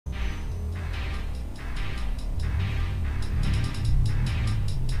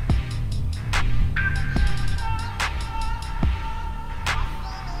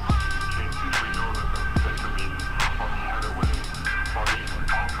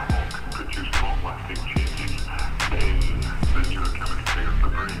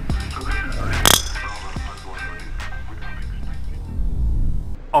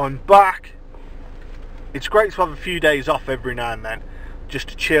I'm back. It's great to have a few days off every now and then, just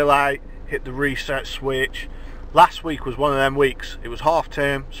to chill out, hit the reset switch. Last week was one of them weeks. It was half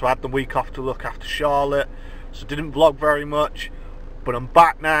term, so I had the week off to look after Charlotte, so didn't vlog very much. But I'm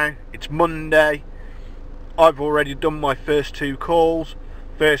back now. It's Monday. I've already done my first 2 calls.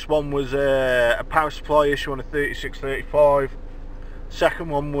 First one was a power supply issue on a 3635. Second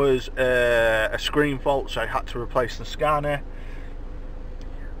one was a screen fault, so I had to replace the scanner.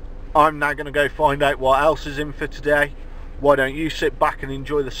 I'm now going to go find out what else is in for today. Why don't you sit back and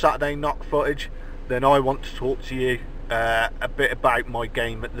enjoy the Saturday knock footage? Then I want to talk to you a bit about my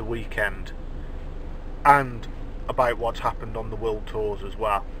game at the weekend and about what's happened on the World Tours as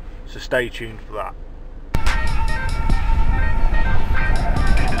well. So stay tuned for that.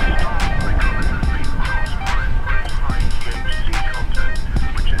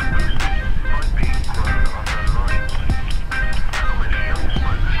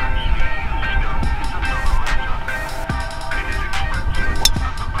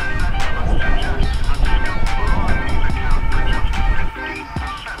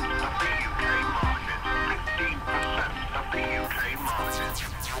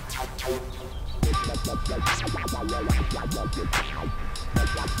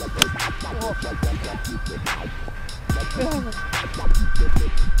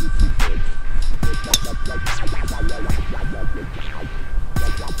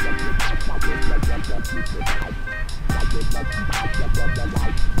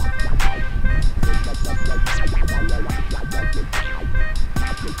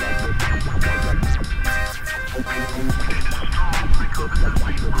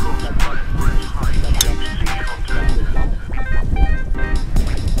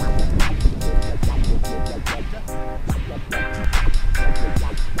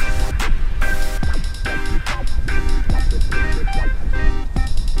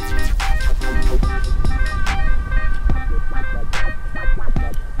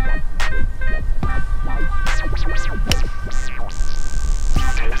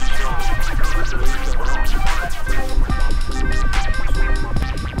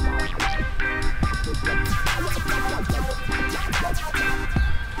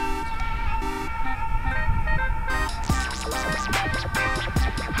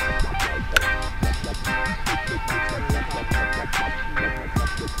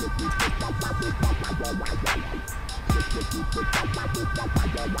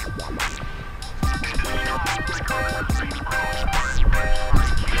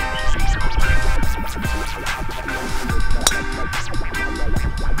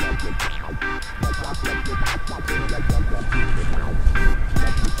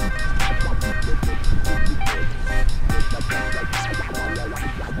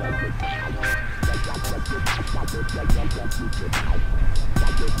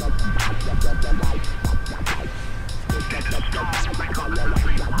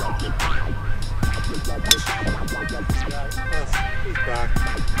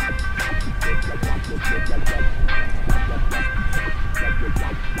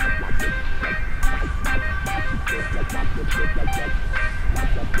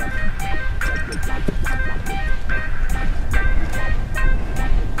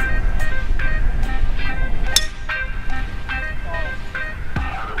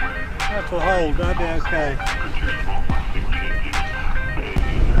 That'll hold, that'll be okay.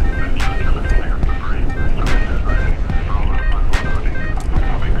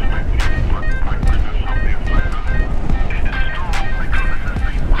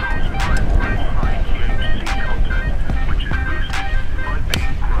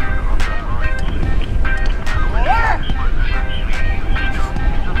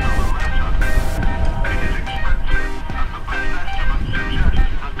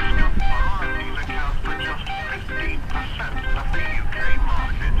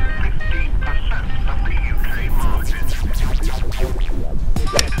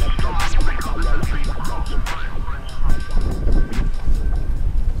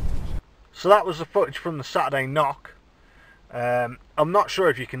 So that was the footage from the Saturday knock. I'm not sure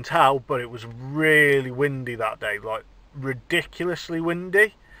if you can tell, but it was really windy that day, like ridiculously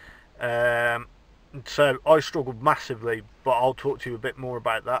windy. So I struggled massively, but I'll talk to you a bit more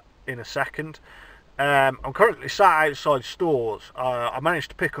about that in a second. I'm currently sat outside stores. I managed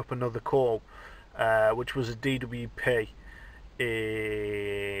to pick up another call, which was a DWP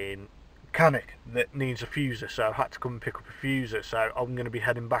in Cannock that needs a fuser, so I had to come and pick up a fuser, so I'm going to be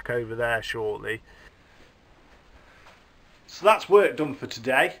heading back over there shortly. So that's work done for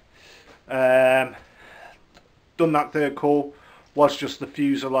today. Done that third call, was just the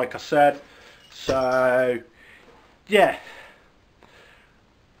fuser like I said. So yeah,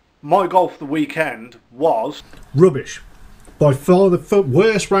 My golf the weekend was rubbish. By far the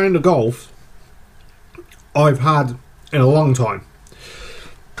worst round of golf I've had in a long time.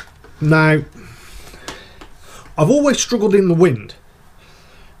 Now, I've always struggled in the wind,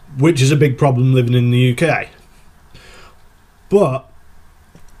 which is a big problem living in the UK. But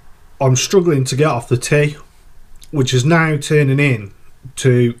I'm struggling to get off the tee, which is now turning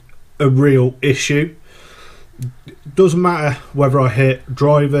into a real issue. Doesn't matter whether I hit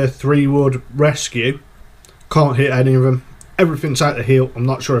driver, 3-wood, rescue, can't hit any of them. Everything's out the heel. I'm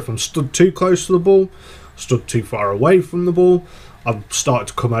not sure if I'm stood too close to the ball, stood too far away from the ball. I've started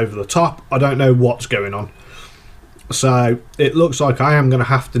to come over the top. I don't know what's going on. So it looks like I am going to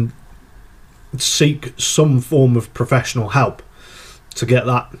have to seek some form of professional help to get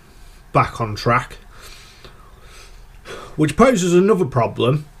that back on track. Which poses another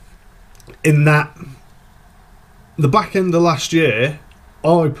problem in that the back end of last year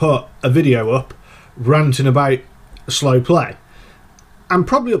I put a video up ranting about slow play and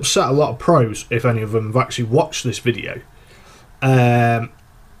probably upset a lot of pros, if any of them have actually watched this video,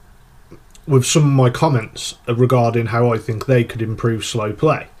 with some of my comments regarding how I think they could improve slow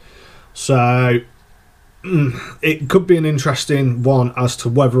play. So it could be an interesting one as to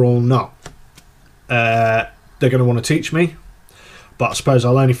whether or not they're going to want to teach me, but I suppose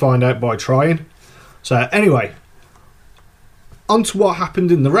I'll only find out by trying. So anyway, on to what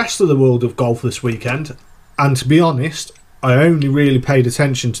happened in the rest of the world of golf this weekend. And to be honest, I only really paid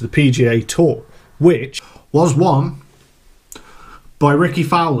attention to the PGA Tour, which was won by Rickie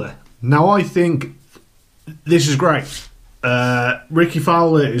Fowler. Now I think this is great. Rickie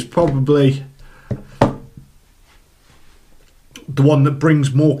Fowler is probably the one that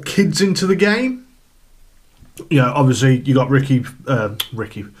brings more kids into the game. You know, obviously you got Rory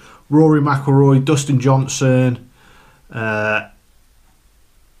McIlroy, Dustin Johnson,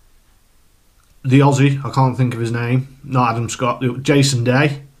 the Aussie, I can't think of his name, not Adam Scott, Jason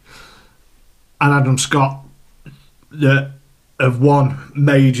Day, and Adam Scott, that have won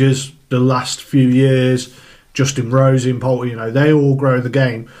majors the last few years. Justin Rose in Poulter, you know, they all grow the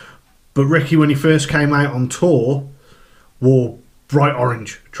game. But Rickie, when he first came out on tour, wore bright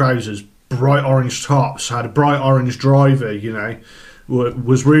orange trousers, bright orange tops, had a bright orange driver, you know,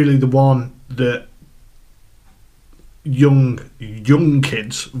 was really the one that young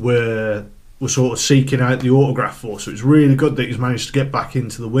kids were sort of seeking out the autograph for. So it's really good that he's managed to get back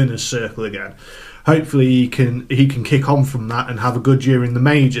into the winners' circle again. Hopefully he can kick on from that and have a good year in the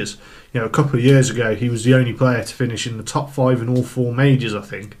majors. You know, a couple of years ago he was the only player to finish in the top 5 in all 4 majors, I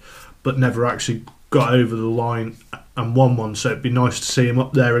think, but never actually got over the line and won one. So it'd be nice to see him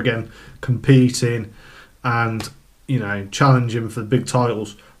up there again, competing and, you know, challenging for the big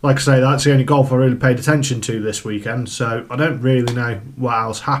titles. Like I say, that's the only golf I really paid attention to this weekend, so I don't really know what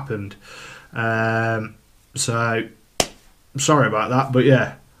else happened. So sorry about that, but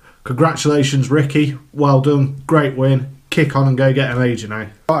yeah, congratulations Rickie, well done, great win, kick on and go get a major now.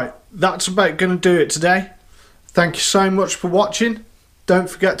 Right, that's about going to do it today. Thank you so much for watching. Don't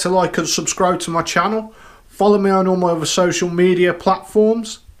forget to like and subscribe to my channel. Follow me on all my other social media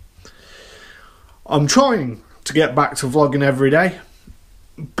platforms. I'm trying to get back to vlogging every day,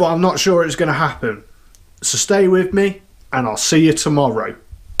 but I'm not sure it's going to happen. So stay with me and I'll see you tomorrow.